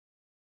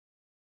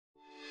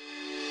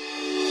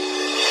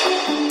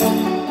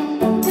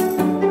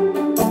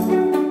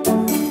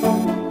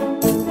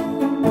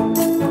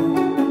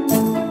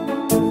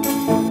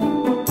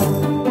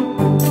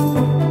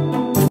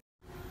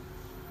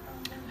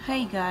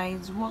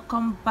guys,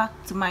 welcome back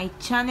to my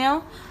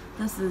channel.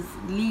 This is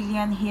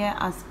Lillian here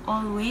as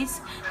always.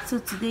 So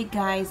today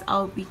guys,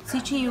 I'll be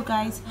teaching you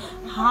guys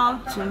how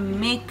to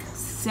make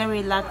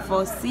cerelac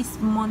for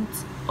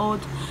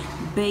 6-month-old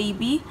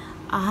baby.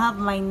 I have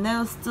my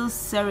Nestle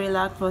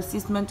cerelac for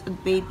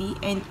 6-month-old baby,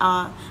 and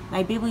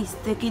my baby is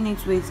taking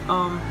it with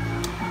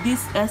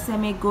this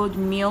SMA gold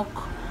milk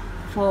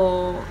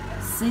for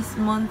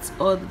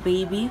 6-month-old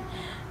baby.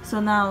 So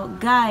now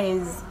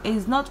guys,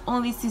 it's not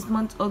only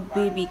 6-month-old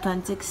baby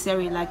can take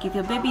cerelac. If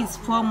your baby is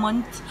 4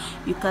 months,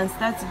 you can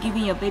start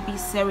giving your baby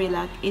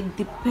cerelac. It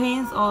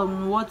depends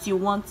on what you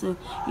want to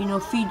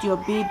feed your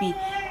baby.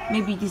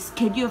 Maybe the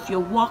schedule of your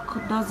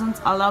work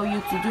doesn't allow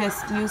you to do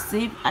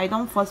exclusive. I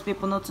don't force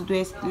people not to do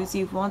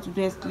exclusive. If you want to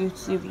do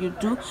exclusive, you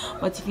do.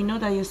 But if you know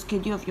that your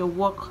schedule of your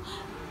work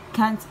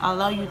can't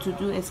allow you to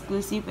do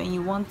exclusive and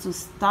you want to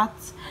start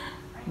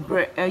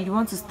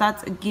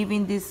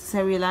giving this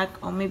cerelac,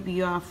 or maybe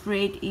you're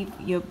afraid if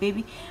your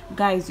baby,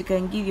 guys, you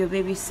can give your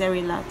baby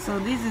cerelac. So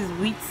this is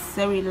with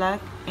cerelac,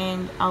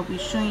 and I'll be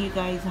showing you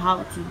guys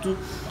how to do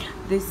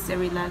this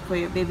cerelac for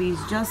your baby.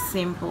 It's just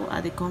simple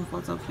at the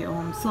comfort of your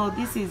home. So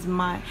this is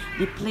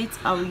the plate.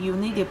 You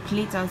need a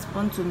plate and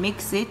spoon to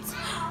mix it.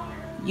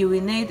 You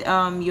will need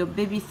your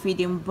baby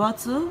feeding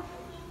bottle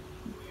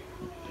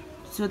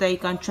so that you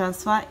can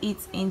transfer it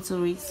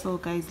into it. So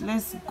guys,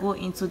 let's go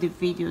into the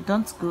video.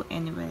 Don't go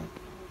anywhere.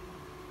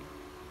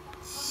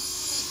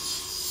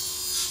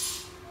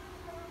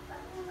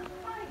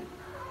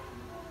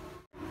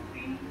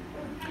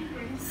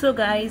 So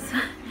guys,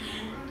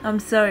 I'm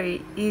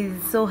sorry,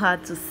 it's so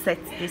hard to set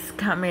this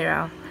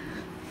camera,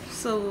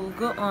 so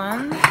go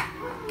on.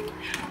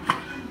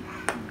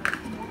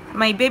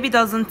 My baby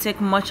doesn't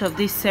take much of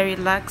this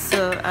cerelac,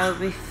 so I'll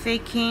be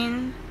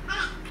faking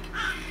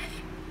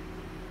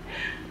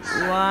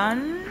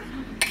 1,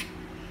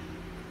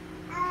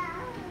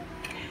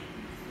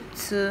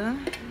 2,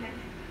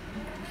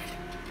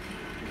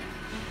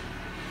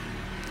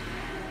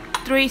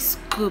 3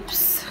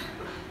 scoops.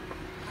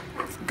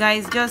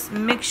 Guys, just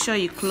make sure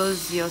you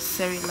close your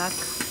cerelac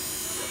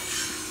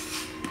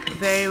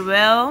very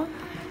well.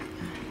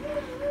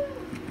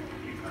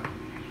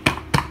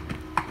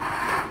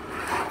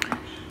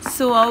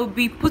 So I'll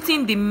be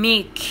putting the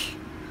milk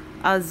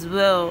as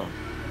well.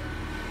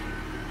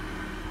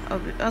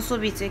 I'll also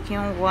be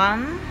taking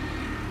 1.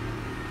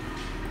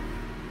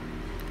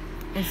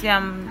 You see,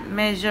 I'm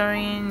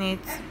measuring it.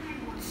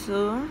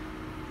 2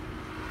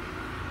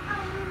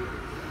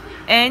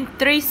 and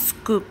 3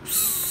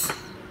 scoops.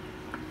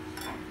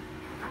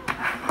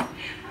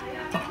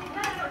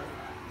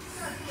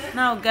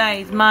 Now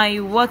guys,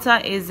 my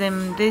water is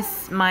in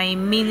my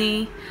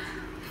mini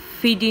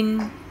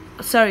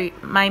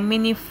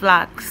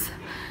flask.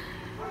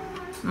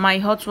 My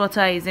hot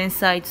water is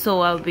inside,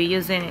 so I'll be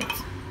using it.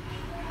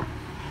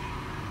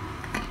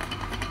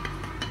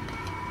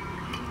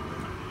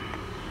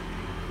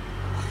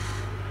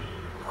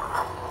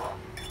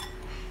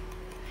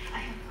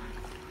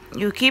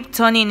 You keep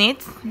turning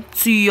it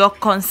to your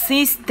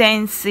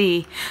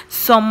consistency.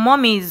 Some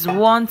mommies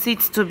want it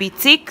to be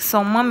thick.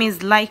 Some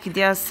mommies like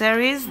their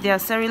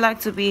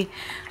cerelac to be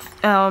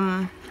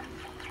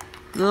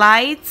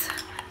light.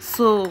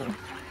 So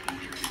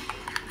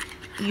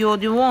you're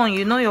the one,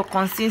 you know your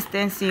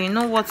consistency, you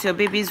know what your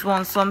babies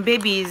want. Some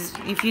babies,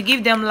 if you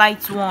give them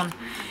light one,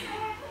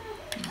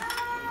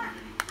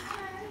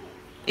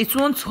 it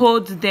won't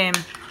hold them.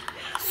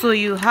 So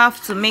you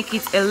have to make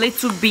it a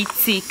little bit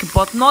thick,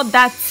 but not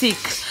that thick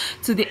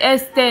to the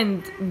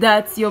extent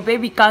that your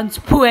baby can't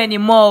poo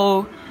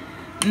anymore.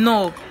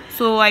 No.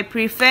 So I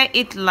prefer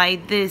it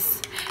like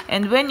this.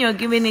 And when you're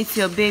giving it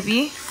to your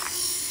baby,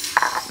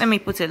 let me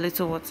put a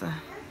little water.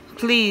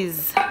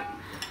 Please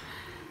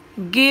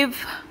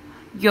give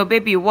your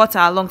baby water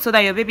along so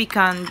that your baby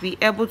can be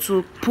able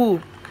to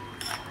poo.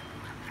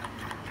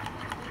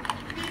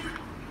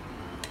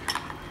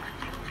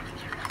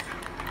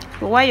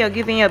 While you're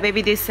giving your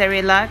baby this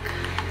cerelac,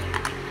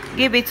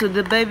 give it to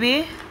the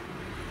baby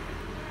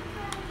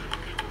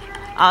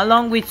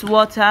along with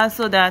water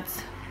so that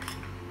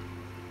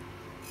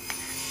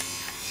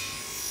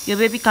your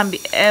baby can be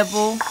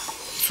able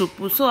to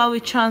poo. So I will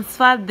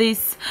transfer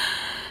this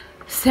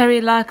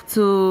cerelac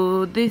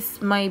to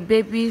my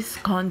baby's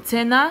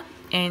container,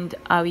 and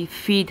I will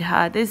feed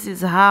her. This is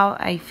how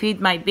I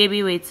feed my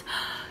baby with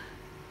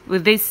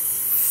this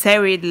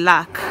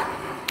cerelac.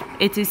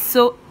 It is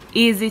so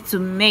easy to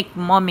make,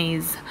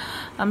 mommies.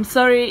 I'm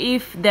sorry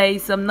if there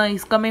is some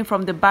noise coming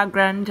from the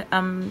background.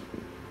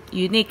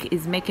 Unique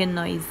is making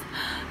noise,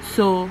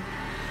 so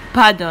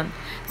pardon.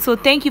 So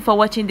thank you for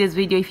watching this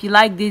video. If you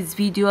like this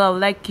video, I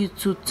would like you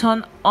to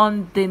turn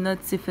on the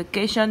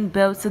notification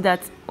bell so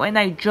that when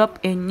I drop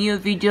a new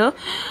video,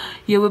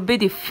 you will be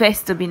the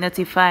first to be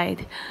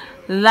notified.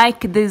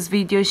 Like this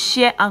video,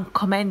 share and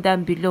comment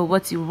down below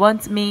what you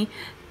want me,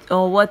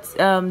 or what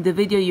the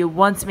video you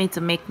want me to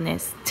make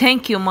next.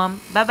 Thank you,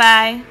 mom. Bye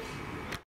bye.